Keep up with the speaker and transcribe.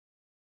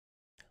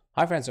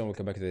Hi friends, and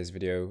welcome back to this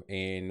video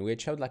in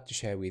which I would like to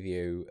share with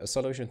you a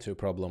solution to a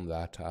problem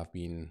that I've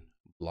been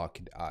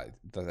blocked,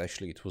 that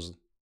actually it was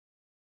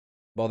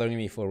bothering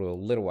me for a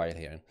little while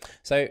here.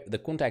 So the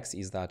context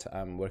is that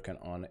I'm working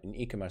on an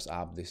e-commerce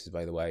app. This is,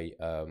 by the way,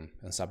 a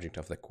subject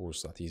of the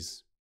course that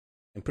is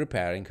in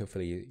preparing.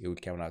 Hopefully it will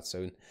come out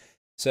soon.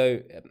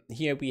 So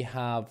here we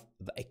have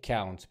the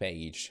account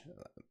page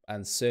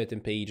and certain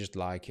pages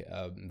like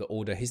the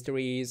order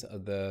histories,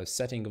 the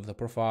setting of the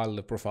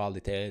profile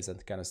details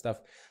and kind of stuff.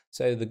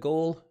 So the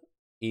goal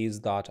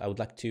is that I would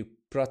like to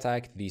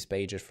protect these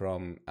pages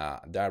from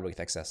direct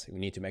access. We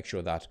need to make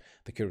sure that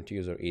the current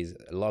user is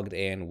logged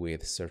in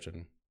with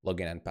certain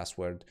login and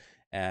password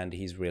and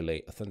he's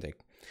really authentic.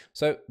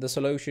 So the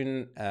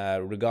solution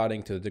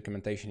regarding to the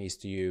documentation is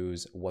to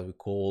use what we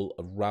call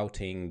a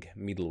routing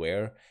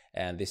middleware,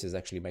 and this is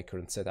actually my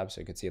current setup.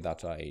 So you can see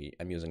that I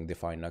am using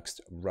define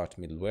Nuxt route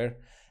middleware,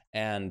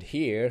 and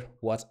here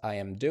what I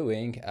am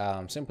doing,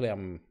 simply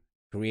I'm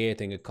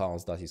creating a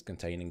class that is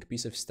containing a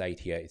piece of state.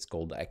 Here it's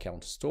called the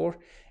account store,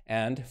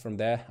 and from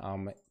there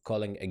I'm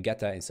calling a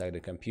getter inside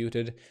the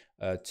computed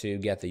to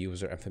get the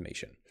user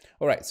information.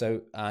 All right,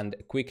 so and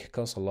a quick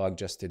console log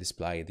just to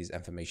display this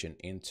information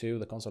into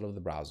the console of the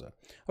browser.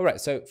 All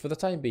right, so for the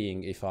time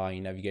being, if I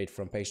navigate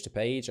from page to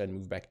page and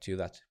move back to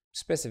that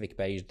specific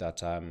page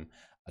that I'm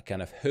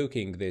kind of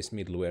hooking this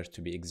middleware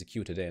to be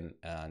executed in,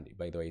 and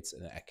by the way it's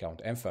an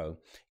account info,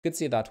 you can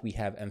see that we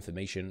have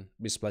information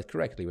displayed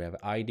correctly. We have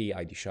ID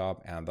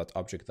shop and that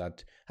object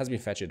that has been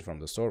fetched from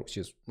the store, which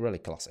is really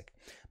classic.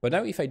 But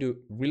now if I do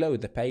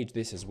reload the page,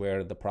 this is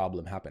where the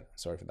problem happened.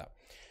 Sorry for that.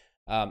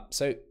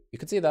 So you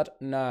can see that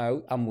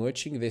now I'm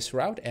watching this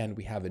route and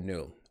we have a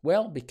null.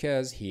 Well,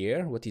 because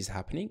here what is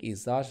happening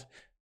is that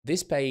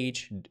this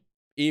page,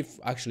 if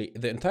actually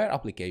the entire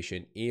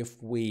application,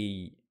 if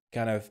we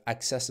kind of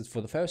access it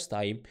for the first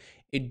time,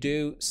 it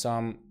do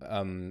some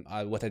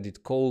what I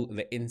did call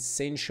the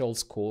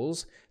essentials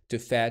calls to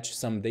fetch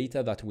some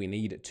data that we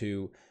need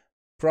to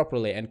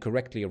properly and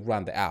correctly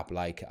run the app.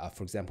 Like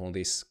for example, in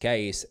this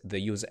case, the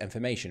user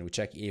information. We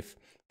check if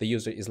the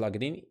user is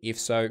logged in. If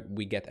so,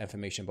 we get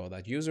information about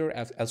that user.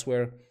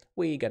 Elsewhere,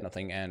 we get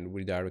nothing and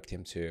redirect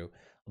him to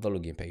the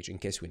login page in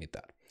case we need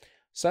that.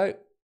 So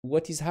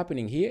what is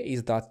happening here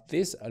is that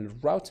this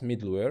route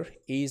middleware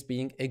is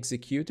being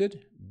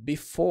executed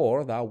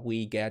before that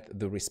we get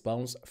the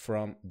response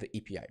from the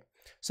API.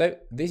 So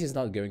this is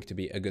not going to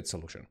be a good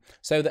solution.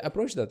 So the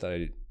approach that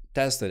I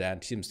tested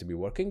and seems to be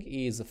working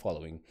is the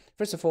following.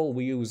 First of all,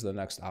 we use the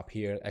Nuxt app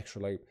here.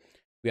 Actually,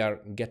 we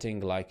are getting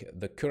like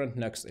the current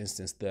Nuxt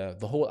instance, the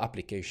whole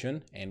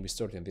application, and we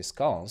start in this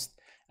const,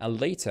 and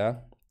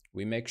later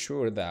we make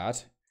sure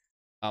that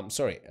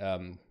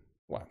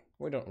well,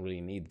 we don't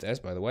really need this,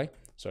 by the way.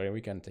 Sorry,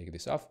 we can take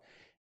this off.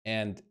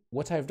 And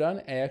what I've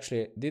done, I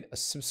actually did a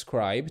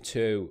subscribe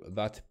to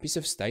that piece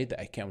of state,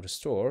 the account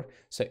store.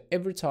 So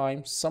every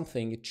time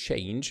something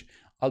change,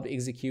 I'll be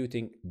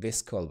executing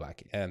this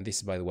callback. And this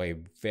is, by the way,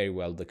 very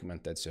well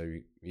documented. So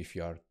if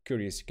you are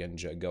curious, you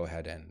can go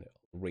ahead and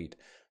read.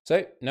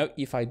 So now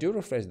if I do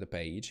refresh the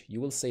page, you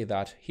will see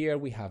that here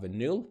we have a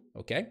null,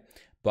 okay?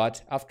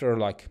 But after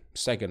like a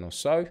second or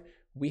so,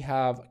 we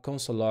have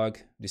console log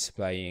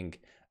displaying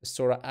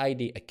store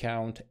ID,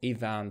 account,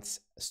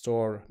 events,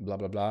 store, blah,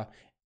 blah, blah.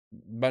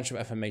 Bunch of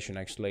information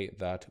actually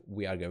that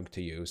we are going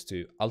to use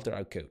to alter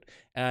our code.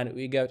 And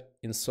we get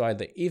inside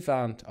the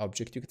event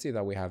object, you can see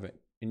that we have a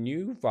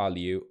new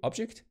value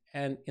object,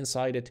 and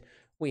inside it,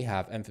 we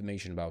have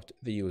information about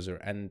the user.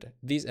 And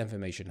this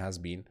information has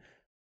been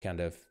kind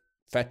of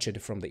fetched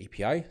from the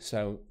API.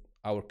 So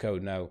our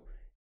code now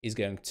is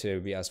going to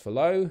be as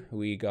follow.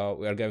 We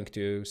are going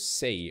to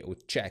see or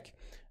check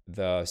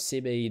the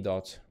cb.event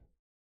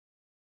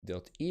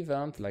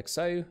like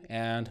so,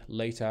 and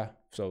later,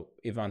 so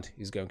event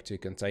is going to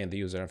contain the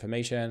user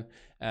information,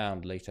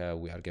 and later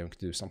we are going to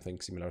do something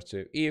similar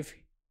to if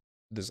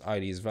this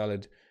ID is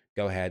valid,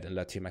 go ahead and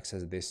let him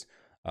access this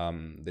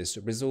this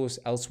resource.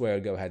 Elsewhere,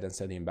 go ahead and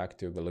send him back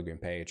to the login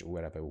page or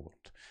wherever we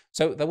want.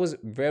 So that was a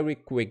very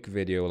quick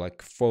video,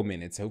 like 4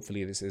 minutes.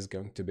 Hopefully this is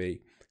going to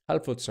be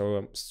helpful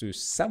to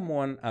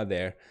someone out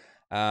there.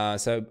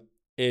 So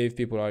if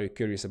people are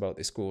curious about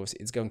this course,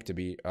 it's going to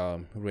be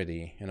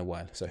ready in a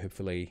while. So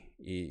hopefully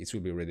it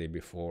will be ready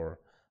before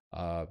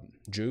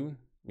June.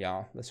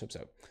 Yeah, let's hope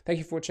so. Thank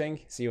you for watching.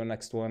 See you on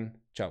next one.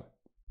 Ciao.